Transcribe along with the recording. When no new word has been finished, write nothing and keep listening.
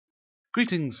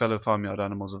Greetings, fellow farmyard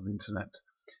animals of the internet.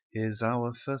 Here's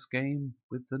our first game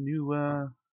with the new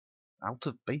out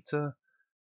of beta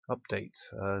update.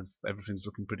 Everything's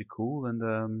looking pretty cool,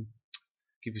 and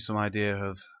give you some idea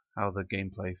of how the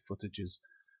gameplay footage is.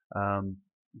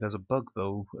 There's a bug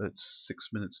though at 6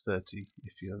 minutes 30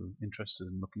 if you're interested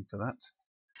in looking for that.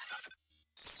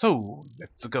 So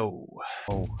let's go.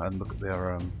 Oh, and look at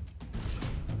their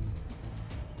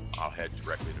I'll head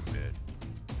directly to mid.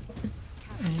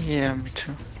 Yeah, me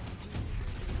too.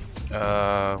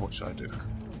 what should I do?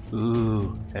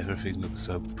 Ooh, everything looks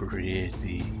so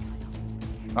pretty.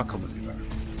 I'll come with you, Baron.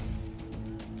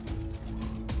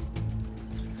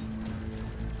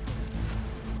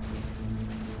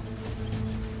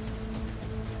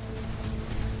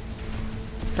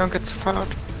 Don't get so far out.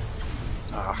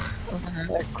 Ah,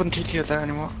 I couldn't hit you there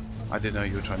anymore. I didn't know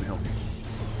you were trying to help me.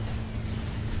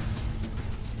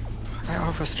 I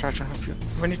always try to help you.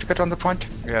 We need to get on the point.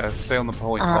 Yeah, stay on the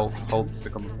point. Hold,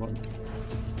 stick on the point.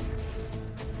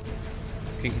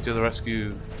 Kinky to the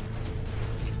rescue.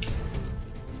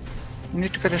 You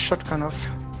need to get a shotgun off.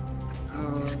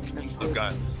 I've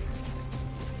got.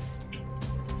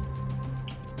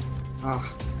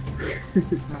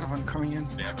 Another one coming in.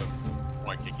 Stand up.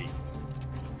 Point Kiki.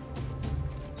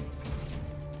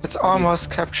 It's almost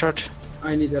captured.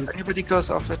 I need If help. anybody goes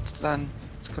off it, then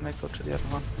it's gonna go to the other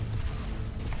one.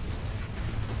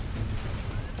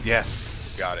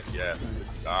 Yes. Got it. Yeah.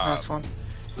 Nice. Last one.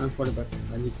 I'm falling back.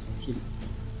 I need some heal.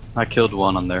 I killed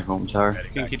one on their home tower.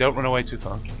 Heading Kinky, back. don't run away too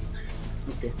far.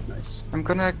 Okay, nice. I'm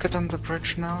gonna get on the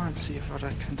bridge now and see what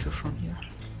I can do from here.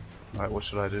 Right, what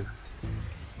should I do?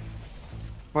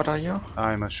 What are you?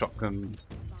 I'm a shotgun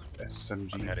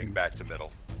SMG. I'm heading back to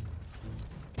middle.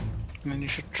 I mean, you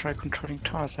should try controlling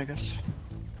towers, I guess.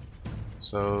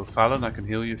 So, Fallon, I can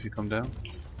heal you if you come down.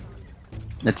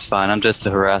 It's fine, I'm just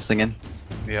harassing him.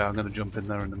 Yeah, I'm gonna jump in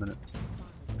there in a minute.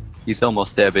 He's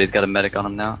almost there, but he's got a medic on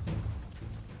him now.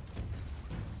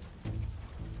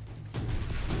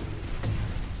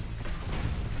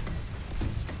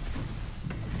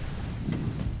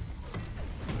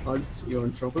 Alt, you're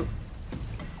in trouble.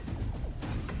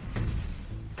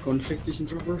 Conflict is in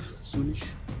trouble,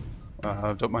 soonish.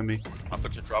 Don't mind me.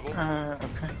 Conflict in trouble?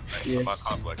 Okay. Yes. About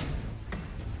conflict.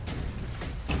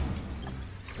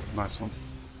 Nice one.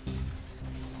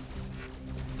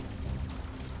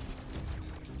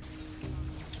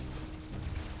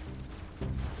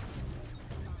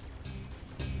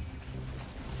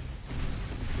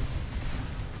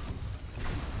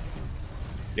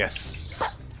 Yes.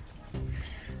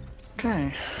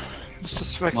 Okay. This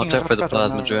is working Watch a out lot for the better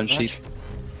plasma now, drone right? sheep.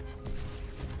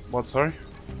 What, sorry?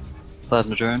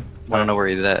 Plasma drone. I don't know where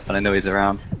he's at, but I know he's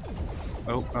around.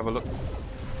 Oh, have a look.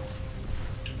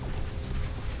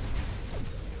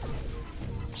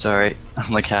 Sorry,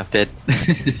 I'm like half dead.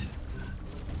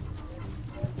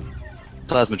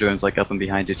 Plasma drone's like up and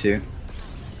behind you too.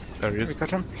 There he We is. got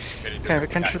him. Heading Okay, we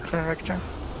to can back. shoot the rector.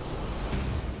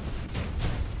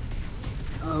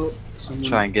 Oh, someone.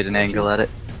 Try and get an angle at it.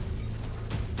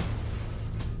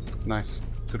 Nice.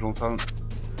 Good one, Fallon.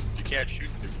 You can't shoot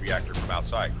the reactor from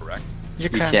outside, correct? You You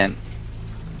can. can.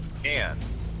 And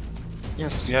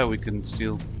Yes. Yeah, we can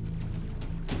steal.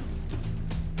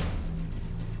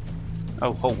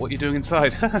 Oh, Holt, what are you doing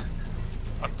inside?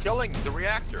 I'm killing the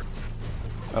reactor.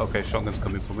 Okay, shotgun's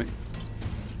coming for me.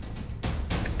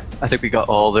 I think we got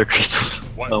all their crystals.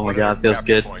 Oh my One of god, our feels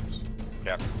capture good. Points.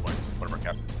 Capture points. One of our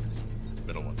capture points.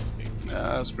 Middle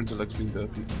one. Sprinter legs being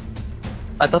derpy.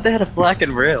 I thought they had a flak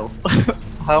and rail.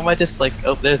 How am I just like,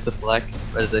 oh, there's the flak.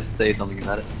 Or does I say something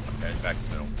about it? Okay, back to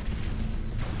middle.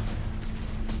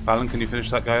 Fallon, can you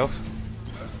finish that guy off?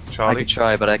 I Charlie? could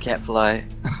try, but I can't fly.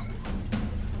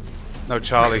 No,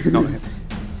 Charlie, not him.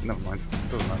 Never mind.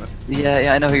 Doesn't matter.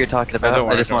 Yeah, I know who you're talking about. don't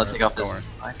worry, I just don't want to worry, take off don't this worry.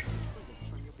 flak.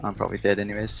 I'm probably dead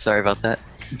anyways. Sorry about that.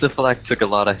 The flak took a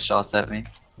lot of shots at me.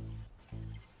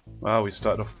 Well, we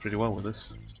started off pretty well with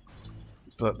this.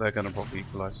 But they're gonna probably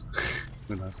equalize.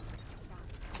 Who knows?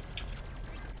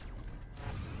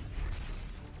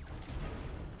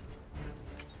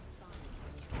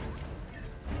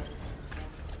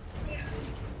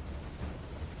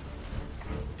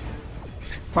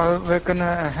 Well, we're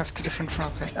gonna have to defend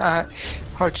front line.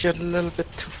 Hold you a little bit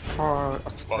too far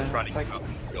up Well, there. trying to like, get out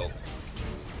the field.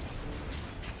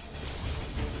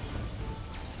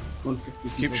 Conflict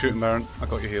is in Keep trouble. shooting, Baron. I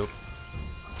got you healed.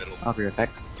 Middle. I'll be right back.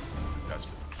 That's it.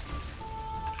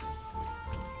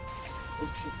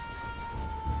 Oh, shit.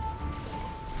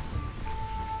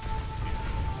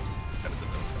 Head to the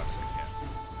middle as fast as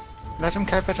I can. let him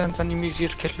cap it and then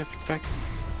immediately kill your back.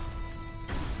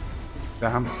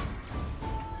 Damn.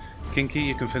 Kinky,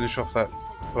 you can finish off that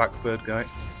Blackbird guy.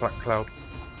 Black Cloud.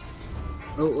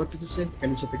 Oh, what did you say?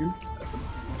 Can you check again?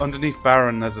 Underneath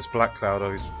Baron there's this Black Cloud.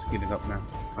 Oh, he's healing up now.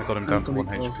 I got him down to 1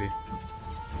 coming. HP.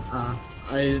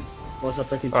 I was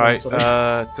attacking. Alright,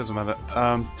 sorry. doesn't matter.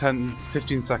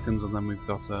 15 seconds and then we've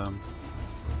got to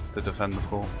defend the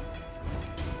core.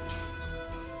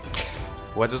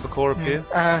 Where does the core appear?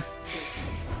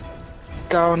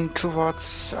 Down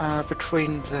towards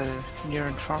between the near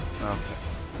and far. Okay.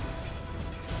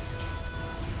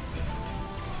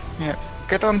 Yeah,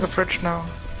 get on the bridge now.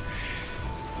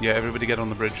 Yeah, everybody get on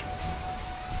the bridge.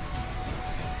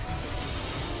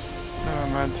 Never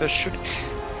mind, there should...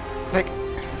 Like...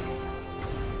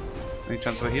 Any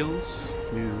chance of heals?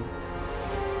 No.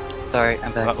 Sorry,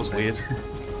 I'm back. That was weird.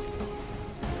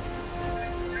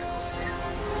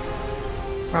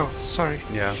 Oh, sorry.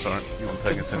 Yeah, sorry. You weren't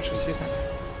paying Didn't attention. see that.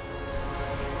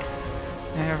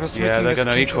 Yeah, I was Yeah, making they're a going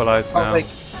to screenshot equalize of, now. like,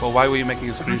 Well, why were you making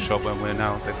a screenshot when we're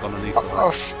now? They've gone and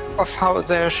equalized. of how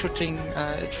they're shooting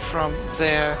it from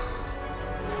their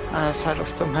side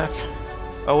of the map.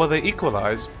 Oh, well, they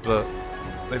equalized, but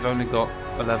they've only got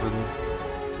 11.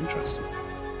 Interesting.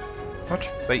 What?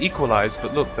 They equalized,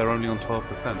 but look, they're only on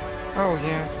 12%. Oh,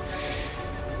 yeah.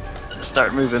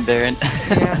 Start moving, Baron.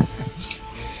 Yeah.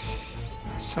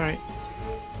 Sorry.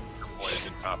 Your point is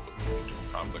in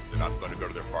conflict. They're not going to go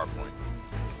to their far point.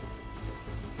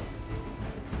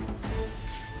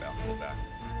 Now, pull back.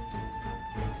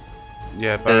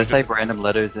 Yeah, Baron. There's like random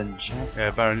letters in chat.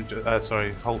 Yeah, Baron.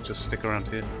 Sorry, Holt. Just stick around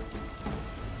here.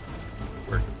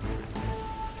 Where?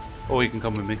 Or you can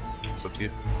come with me. It's up to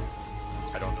you.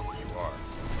 I don't know where you are.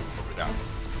 Over that.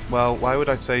 Well, why would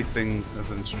I say things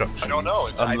as instructions? I don't know.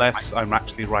 Unless I'm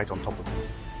actually right on top of them.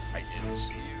 I didn't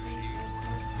see you.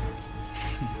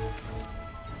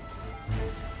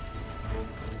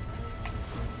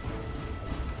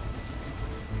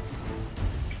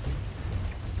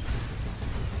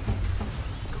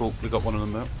 Cool. We got one of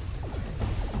them though.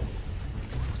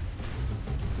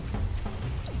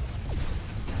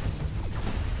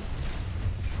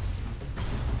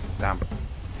 Damn.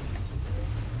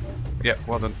 Yeah,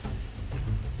 well done.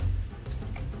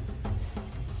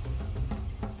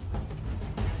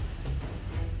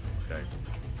 Okay.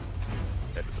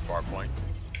 Head to the far point.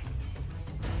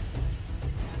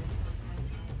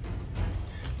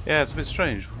 Yeah, it's a bit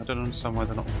strange. I don't understand why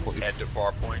they're not 40. Head to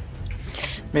far point.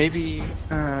 Maybe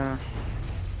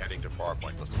Heading to far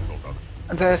point. Let's just go up.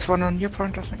 there's one on your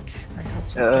point, I think. I heard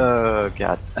something. Oh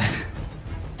god. I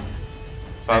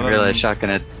didn't realize shotgun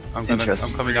it. I'm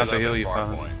Interesting. coming out to heal you, Far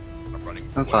Fallon. point. I'm running.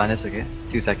 I'm away. fine, it's okay.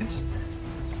 2 seconds.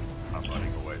 I'm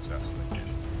running away as fast as I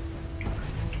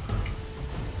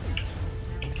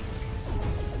can.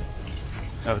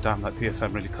 Oh damn, that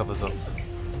DSM really covers up.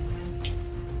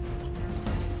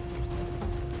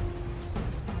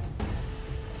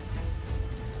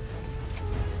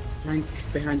 Tank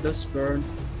behind us, burn.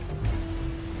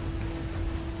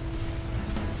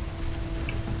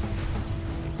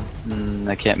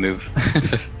 I can't move.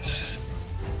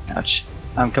 Ouch.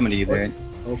 I'm coming to you, Baron.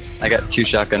 Oops. I got 2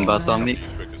 shotgun bots on me.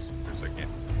 As quick as I can.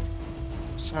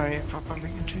 Sorry for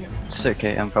bumping into you. It's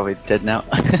okay, I'm probably dead now.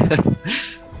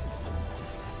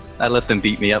 I let them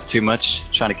beat me up too much,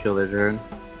 trying to kill their drone.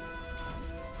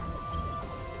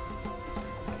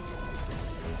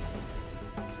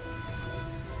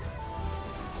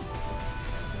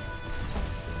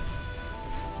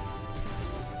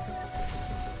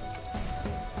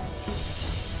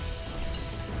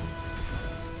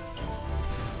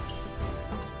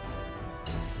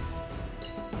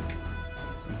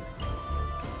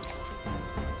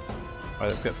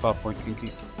 Alright, let's get far point,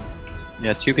 Kinky.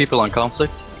 Yeah, 2 people on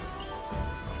conflict.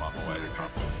 I'm on my way to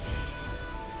conflict.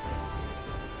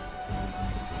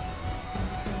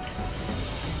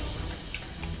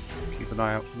 Keep an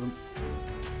eye out for them.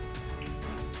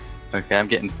 Okay, I'm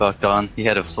getting fucked on. He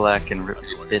had a flak and ripped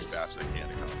I'm going as bits. fast as I can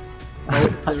to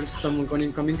come. Oh, there's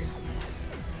someone coming.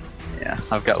 Yeah,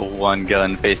 I've got 1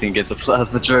 gun facing against a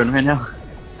plasma drone right now.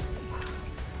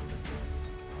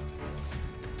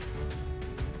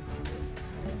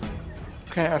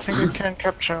 Okay, I think we can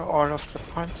capture all of the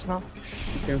points now.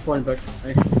 Okay, I'm falling back.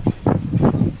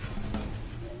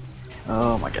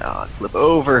 Oh my god, flip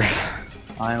over!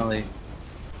 Finally.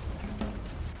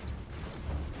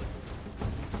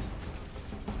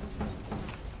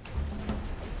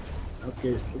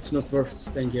 Okay, it's not worth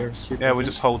staying here. Yeah, we're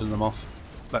just holding them off.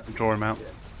 Let them draw him out.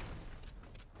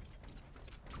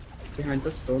 behind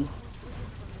us, stone.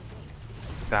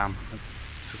 Damn, I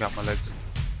took out my legs.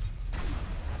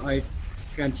 I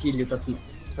can't heal you that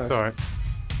It's fast. alright.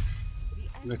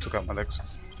 They took out my legs.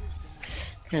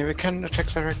 Okay, we can attack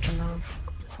director now,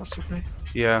 possibly.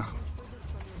 Yeah.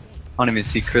 don't even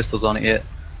see crystals on it yet.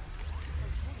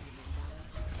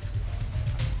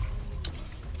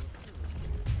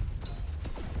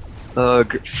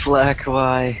 Ugh, flak,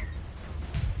 why?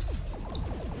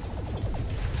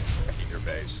 In your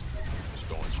base. Just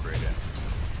going straight in.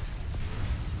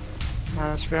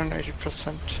 We're on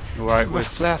 80%. Right,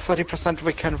 With their 30%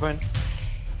 we can win.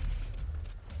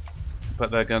 but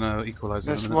they're gonna equalize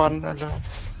in a There's minute. one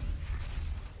alive.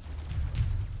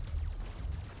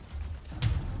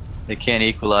 They can't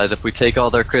equalize if we take all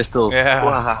their crystals. Yeah.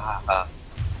 Wah.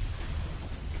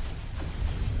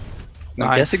 I'm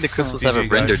Nice. guessing the crystals have a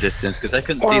GG, render guys. distance because I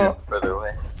couldn't see them Well- further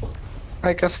away.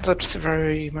 I guess that's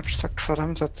very much sucked for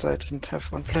them that they didn't have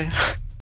one player.